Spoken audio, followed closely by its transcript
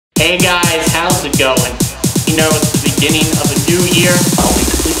Hey guys, how's it going? You know, it's the beginning of a new year. I'll be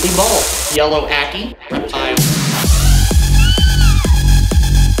completely bald. Yellow Ackie Reptile.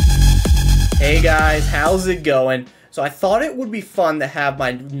 Hey guys, how's it going? So I thought it would be fun to have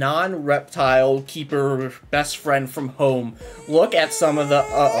my non-reptile keeper best friend from home look at some of the...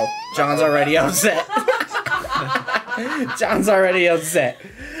 John's already upset. John's already upset.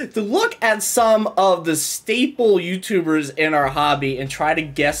 To look at some of the staple YouTubers in our hobby and try to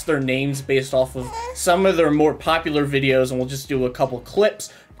guess their names based off of some of their more popular videos, and we'll just do a couple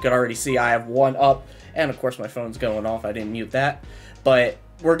clips. You can already see I have one up, and of course my phone's going off. I didn't mute that. But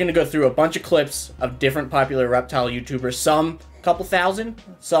we're going to go through a bunch of clips of different popular reptile YouTubers, some a couple thousand,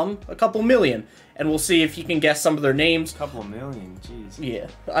 some a couple million, and we'll see if you can guess some of their names. A couple million, jeez.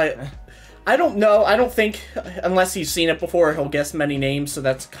 Yeah, I don't know. I don't think, unless he's seen it before, he'll guess many names. So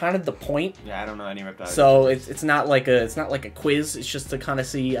that's kind of the point. Yeah, I don't know any reptiles. So it's not like a quiz. It's just to kind of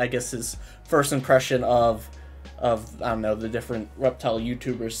see, I guess, his first impression of I don't know, the different reptile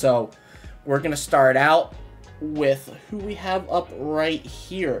YouTubers. So we're gonna start out with who we have up right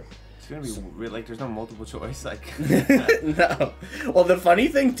here. It's gonna be weird, like there's no multiple choice, like. No. Well, the funny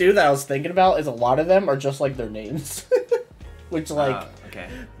thing too that I was thinking about is a lot of them are just like their names, which like. Okay.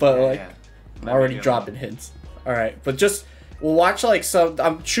 But yeah, like. Yeah. I'm already dropping hints. Alright, but just, we'll watch like some,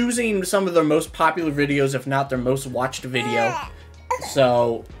 I'm choosing some of their most popular videos, if not their most watched video.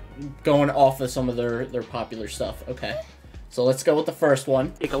 So, going off of some of their popular stuff. Okay, so let's go with the first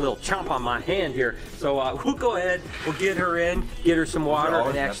one. Take a little chomp on my hand here. So we'll go ahead, we'll get her in, get her some water,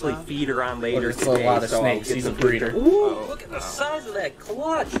 and actually feed her on later It's today. a lot of snakes, he's a breeder. Ooh, look at the size of that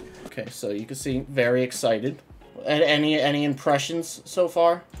clutch. Okay, so you can see, very excited. Any impressions so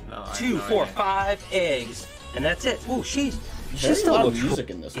far? No, 2, 4, 5 eggs, and that's it. Ooh, she's There's a lot of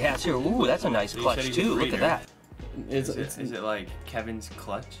music in this one. Yeah, too. Ooh, that's a nice clutch too. Look at that. Is it like Kevin's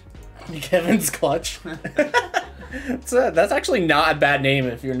clutch? Kevin's clutch. That's actually not a bad name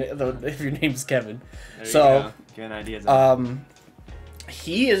if your name's Kevin. So get ideas.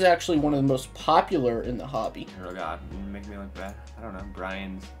 He is actually one of the most popular in the hobby. Oh God, make me look bad. I don't know.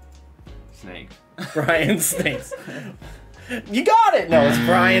 Brian's snake. Brian Snakes. You got it! No, it's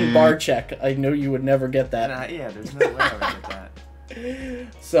Brian Barczyk. I know you would never get that. Yeah, there's no way I would get that.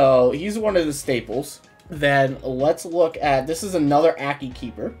 So, he's one of the staples. Then, let's look at... This is another Ackie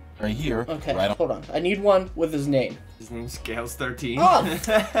keeper. Right here. Okay, right hold on. I need one with his name. His name's Scales13. Oh!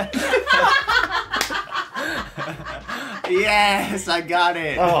 Yes, I got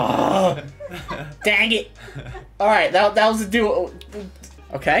it! Oh, dang it! Alright, that was a duel.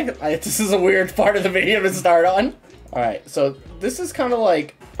 Okay, this is a weird part of the video to start on. Alright, so this is kind of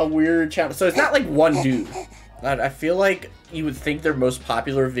like a weird channel. So it's not like one dude. I feel like you would think their most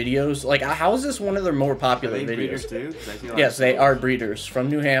popular videos... Like, how is this one of their more popular videos? Breeders too? I feel like yes, they are breeders from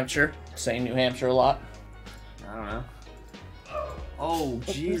New Hampshire. Say New Hampshire a lot. I don't know. Oh,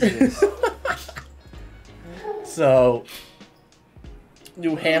 Jesus. So,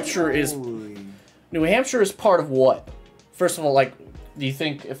 New Hampshire is part of what? First of all, like... Do you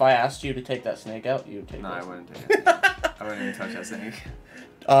think if I asked you to take that snake out, you would take it? No, I wouldn't take it. I wouldn't even touch that snake.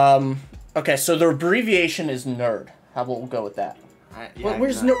 Okay, so the abbreviation is NERD. How about we'll go with that? Yeah,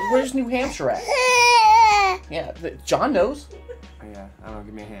 where's New Hampshire at? Yeah, John knows. Yeah, I don't know,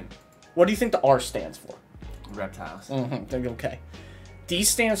 give me a hint. What do you think the R stands for? Reptiles. Okay. D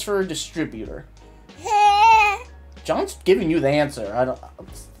stands for distributor. John's giving you the answer.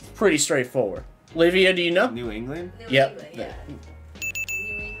 It's pretty straightforward. Livia, do you know? New England? Yep. Yeah.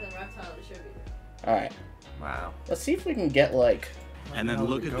 New England reptile distributor. Alright. Wow. Let's see if we can get like... And then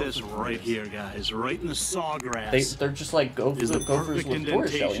look at this right here, guys, right in the sawgrass. They're just like gophers with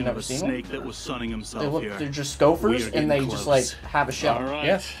tortoise shell. You never seen them? Snake that was sunning himself here. They're just gophers, and they just like have a shell. All right.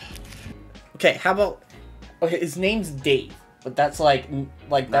 Yeah. Okay, how about? Okay, his name's Dave, but that's like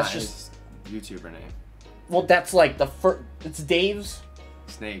that's just his YouTuber name. Well, that's like the first. It's Dave's.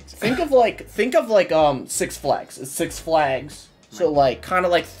 Snakes. Think of like Six Flags. It's Six Flags. So like kind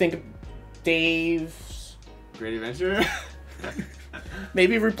of like think of Dave's. Great Adventure.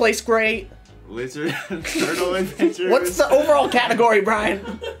 Maybe replace Great. Lizard Turtle Adventures. What's the overall category,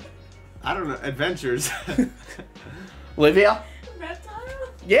 Brian? I don't know. Adventures. Olivia? Reptile?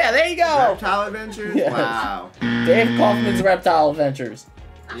 Yeah, there you go. Reptile Adventures? Yes. Wow. Dave Kaufman's Reptile Adventures.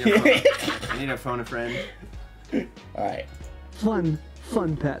 I need to phone a friend. Alright.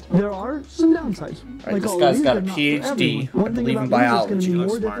 Fun pet. There are some downsides. Right, like this all guy's these, got a they're not for PhD, everyone. One I thing believe in about biology. these is going to be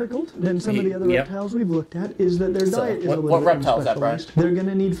Looks more smart. difficult than some of the other reptiles we've looked at is that their diet is a little what bit reptile is that, Brian? specialized. They're going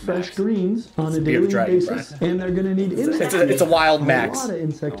to need fresh greens on a bearded daily dragon, basis, and they're going to need insect it's a wild meat. Max. A lot of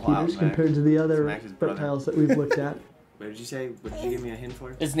insect A wild eaters Max. compared to the other Max's brother. reptiles that we've looked at. What did you say? What did you give me a hint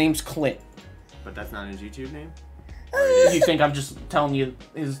for? His name's Clint. But that's not his YouTube name? You think I'm just telling you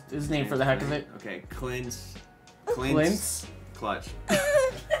his name for the heck of it? Okay, Clint's Clutch.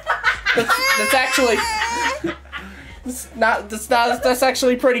 That's actually that's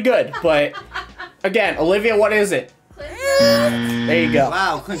actually pretty good. But again, Olivia, what is it? There you go.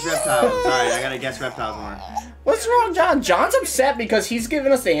 Wow, Clint's Reptile. Sorry, I gotta guess reptiles more. What's wrong, John? John's upset because he's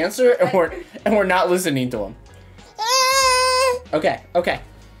giving us the answer and we're not listening to him. Okay.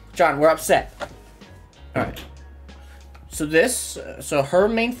 John, we're upset. All right. So her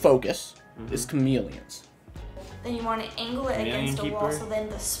main focus is chameleons. Then you want to angle it against the wall, so then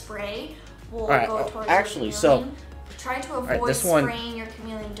the spray will go towards actually, your so chameleon. Try to avoid spraying your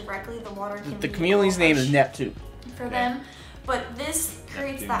chameleon directly. The water can the chameleon's name is Neptune. For them. But this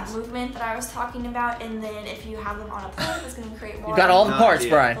creates that movement that I was talking about, and then if you have them on a plant, it's going to create water. You got all the parts,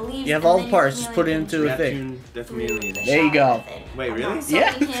 Brian. You have all the parts. Just put it into a thing. There you go. Wait, really?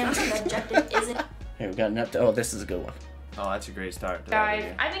 Yeah. The objective isn't. Here we got Neptune. Oh, this is a good one. Oh, that's a great start.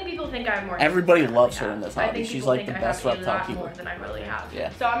 Guys, I think people think I have more. Everybody loves her in this I hobby. think She's people like the think I best have a reptile lot keeper. more than I really have.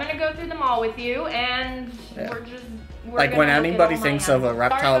 Yeah. So I'm gonna go through them all with you, and we're like when gonna look at anybody all my thinks of a animals.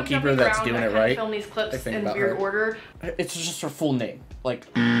 reptile Sorry if I'm keeper jumping that's around, doing I it kinda right, film these clips I think in about weird her. order. It's just her full name. Like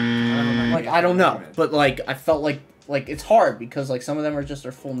I don't know, but like I felt like it's hard because like some of them are just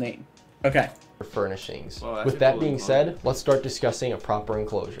her full name. Okay. Furnishings. Well, with that being said, let's start discussing a proper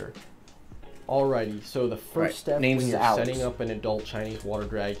enclosure. Alrighty, so the first step when you're setting up an adult Chinese water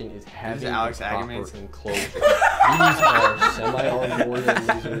dragon is having a proper enclosure. These are semi-armed warrior lizards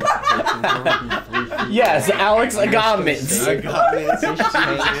that can grow to be 3 feet. Yes, Alex Agamins. Fish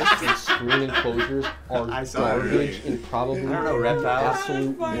tanks and screen enclosures are garbage in probably the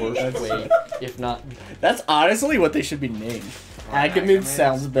absolute worst way, if not. That's honestly what they should be named. Agamins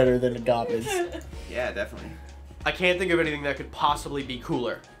sounds better than Agamins. Yeah, definitely. I can't think of anything that could possibly be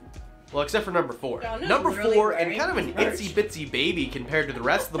cooler. Well, except for number 4. Number 4, and kind of an itsy-bitsy baby compared to the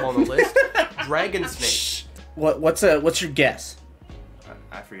rest of them on the list, Dragon Snake. What's your guess?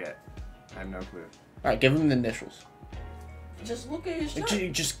 I forget. I have no clue. Alright, give him the initials. Just look at his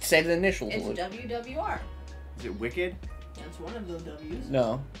chart. Just say the initials. It's WWR. Is it Wicked? That's one of the W's.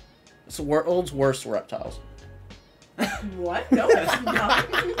 No. It's the world's worst reptiles. What? No, it's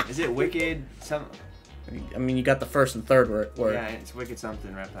not. Is it Wicked? I mean, you got the first and third word. Yeah, it's Wicked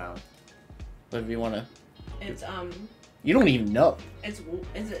something reptile. But if you wanna. It's You don't even know. Is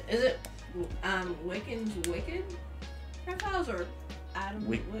it Wiccan's Wicked reptiles or Adam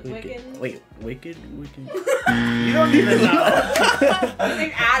Wicked? Wait, Wicked? You don't even know. I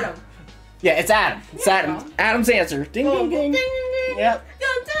think Adam. Yeah, it's Adam. It's Adam. No. Adam's answer. Ding, ding, ding. Yep.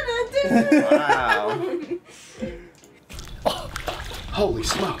 Wow. Holy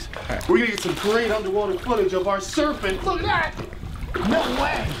smokes. We're gonna get some great underwater footage of our serpent. Look at that. No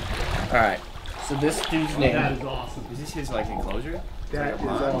way. Alright. So this dude's name. That is awesome. Is this his like enclosure? That is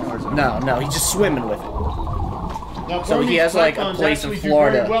awesome. No, he's just swimming with it. Now, So he has like a place in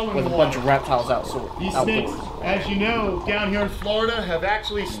Florida with a bunch of reptiles These snakes, as you know, down here in Florida have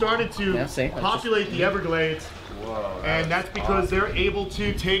actually started to populate the Everglades. Whoa, and that's because they're able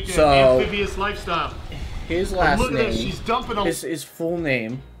to take an amphibious lifestyle. His last look name, at this, she's dumping them. His full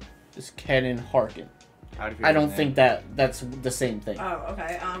name is Kenan Harkin. I don't think that's the same thing. Oh,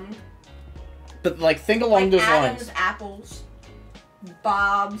 okay. But like, think along those Adam's lines. apples,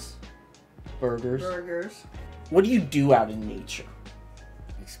 Bob's burgers. What do you do out in nature?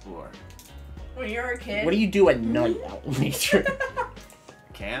 Explore. When you're a kid. What do you do at night out in nature?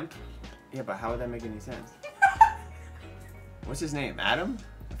 Camp? Yeah, but how would that make any sense? What's his name? Adam?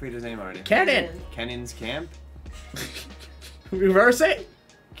 I forget his name already. Kenan. Kenan's camp? Reverse it.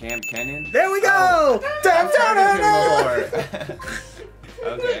 Camp Kenan? There we go! Dun, dun, dun, dun.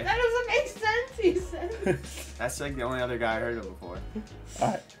 Okay. That doesn't make sense, he said. That's like the only other guy I heard of before.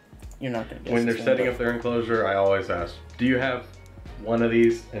 Alright. You're not gonna guess. When they're setting up their enclosure, I always ask, do you have one of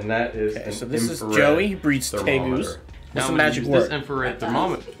these? And that is an so this is infrared Joey, he breeds thermometer. Tegus. Now What's the I'm magic gonna use word? this infrared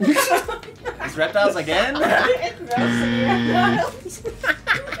thermometer. It's reptiles again?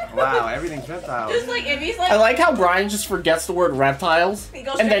 Wow, everything's reptiles. Just like if he's like. I like how Brian just forgets the word reptiles, He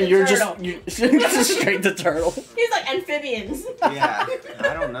goes and then straight you're to just straight to turtle. He's like amphibians. Yeah,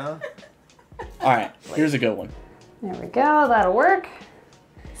 I don't know. Alright, here's a good one. There we go, that'll work.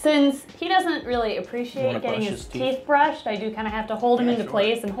 Since he doesn't really You appreciate wanna getting brush his his teeth? teeth brushed, I do kind of have to hold him into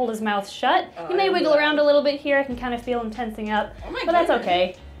place and hold his mouth shut. Oh, He may I wiggle know. around a little bit here, I can kind of feel him tensing up, Oh my but that's goodness.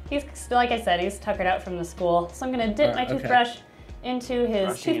 okay. He's, like I said, he's tuckered out from the school. So I'm gonna dip my okay. toothbrush into his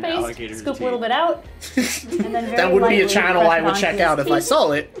Brushing an toothpaste, alligator's scoop a little teeth. bit out, and then very That would be a lightly channel press I it would onto check his out if I teeth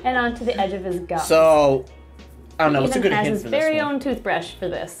saw it. and onto the edge of his gum. So, I don't know. What's a good has hint his for this very one? own toothbrush for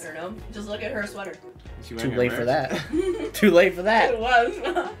this. I don't know. Just look at her sweater. Too late for that. Too late for that. It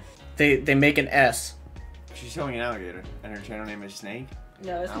was. They make an S. She's showing an alligator, and her channel name is Snake.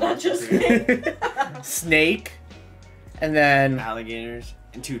 No, it's not just Snake. Snake, and then alligators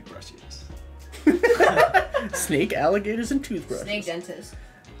and toothbrushes. Snake, alligators, and toothbrushes. Snake dentist.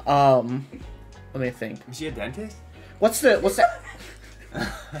 Let me think. Is she a dentist? What's an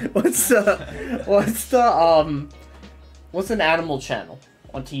animal channel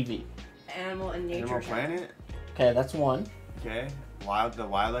on TV? Animal and Nature. Animal Planet. Okay, that's one. Okay, the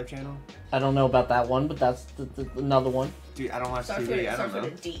Wildlife Channel. I don't know about that one, but that's another one. Dude, I don't watch TV. I don't know.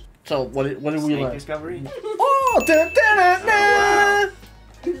 So what did we Snake learn? Discovery. Oh, wow.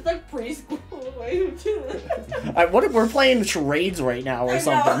 It's like preschool. We're playing charades right now or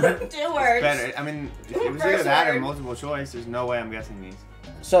something. Two words. Better. I mean, it was either that or multiple choice. There's no way I'm guessing these.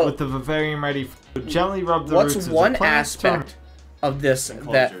 So with the Bavarian mighty gently rub the what's roots one of the plant aspect of this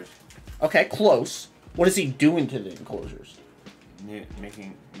that? Okay, close. What is he doing to the enclosures?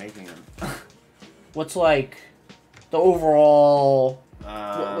 Making them. What's like the overall?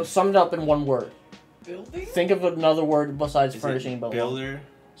 Summed up in one word. Building? Think of another word besides furnishing. Builder.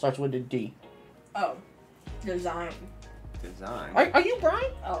 Starts with a D. Oh, design. Design. Are you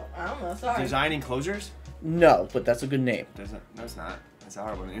Brian? Oh, I don't know. Sorry. Design enclosures? No, but that's a good name. No, it's not. That's a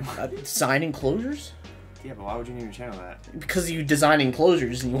horrible name. Design enclosures? Yeah, but why would you name your channel that? Because you design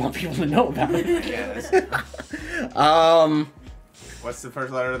enclosures and you want people to know about it. Yes. What's the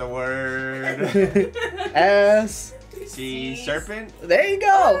first letter of the word? S. C. Serpent? There you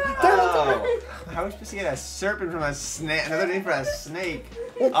go. Oh. How are we supposed to get a serpent from a snake? Another name for a snake?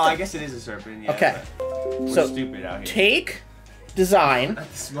 Oh, I guess it is a serpent. Yeah, okay. We're So stupid out here. Take design.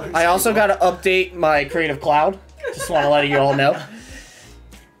 I also got to update my Creative Cloud. Just want to let you all know.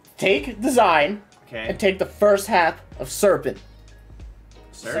 Take design. Okay. And take the first half of serpent.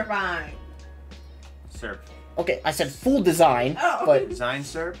 Serpine. Serp. Okay, I said full design, but design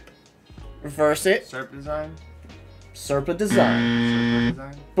serp. Reverse it. Serp design. Serpent design. Serpent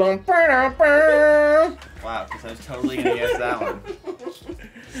design. Bum, ba, ba. Wow, because I was totally gonna guess that one.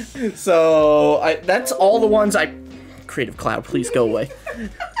 So that's all the ones I. Creative Cloud, please go away.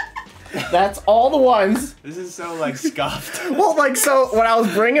 That's all the ones. This is so like scuffed. Well, like so when I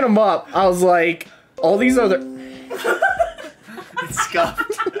was bringing them up, I was like, all these other. It's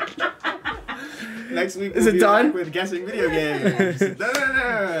scuffed. Next week Is we'll it be done? back with guessing video games.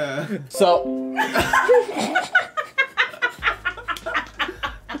 So.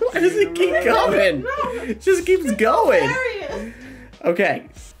 Why does it keep going? It just keeps going. Okay.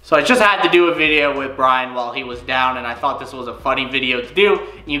 So I just had to do a video with Brian while he was down, and I thought this was a funny video to do.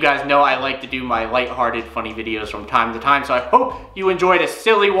 You guys know I like to do my lighthearted, funny videos from time to time, so I hope you enjoyed a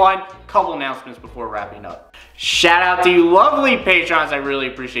silly one. Couple announcements before wrapping up. Shout out to you lovely patrons. I really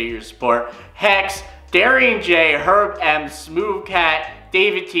appreciate your support. Hex, Darian J, Herb M, Smooth Cat,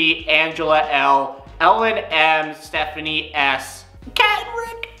 David T, Angela L, Ellen M, Stephanie S, Cat and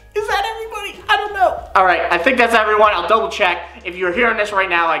Rick. Is that everybody? I don't know. All right, I think that's everyone. I'll double check. If you're hearing this right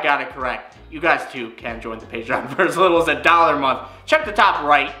now, I got it correct. You guys too can join the Patreon for as little as $1 a month. Check the top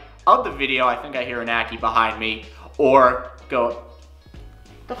right of the video. I think I hear an Ackie behind me. Or go.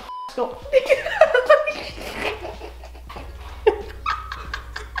 The f is going?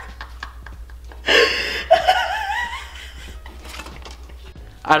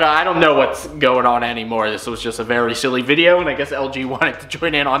 I don't know what's going on anymore. This was just a very silly video, and I guess LG wanted to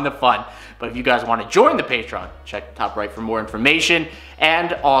join in on the fun. But if you guys want to join the Patreon, check the top right for more information.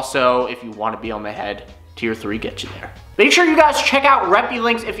 And also, if you want to be on the head, Tier 3 gets you there. Make sure you guys check out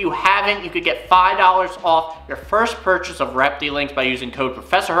ReptiLinks. If you haven't, you could get $5 off your first purchase of ReptiLinks by using code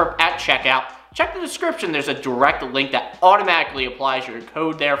ProfessorHerp at checkout. Check the description. There's a direct link that automatically applies your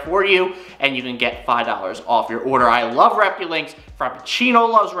code there for you, and you can get $5 off your order. I love ReptiLinks. Frappuccino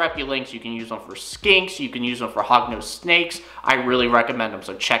loves ReptiLinks. You can use them for skinks. You can use them for hognose snakes. I really recommend them,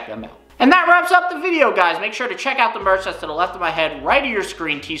 so check them out. And that wraps up the video, guys. Make sure to check out the merch that's to the left of my head, right of your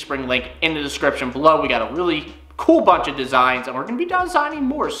screen. Teespring link in the description below. We got a really cool bunch of designs, and we're going to be designing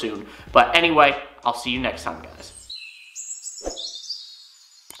more soon. But anyway, I'll see you next time, guys.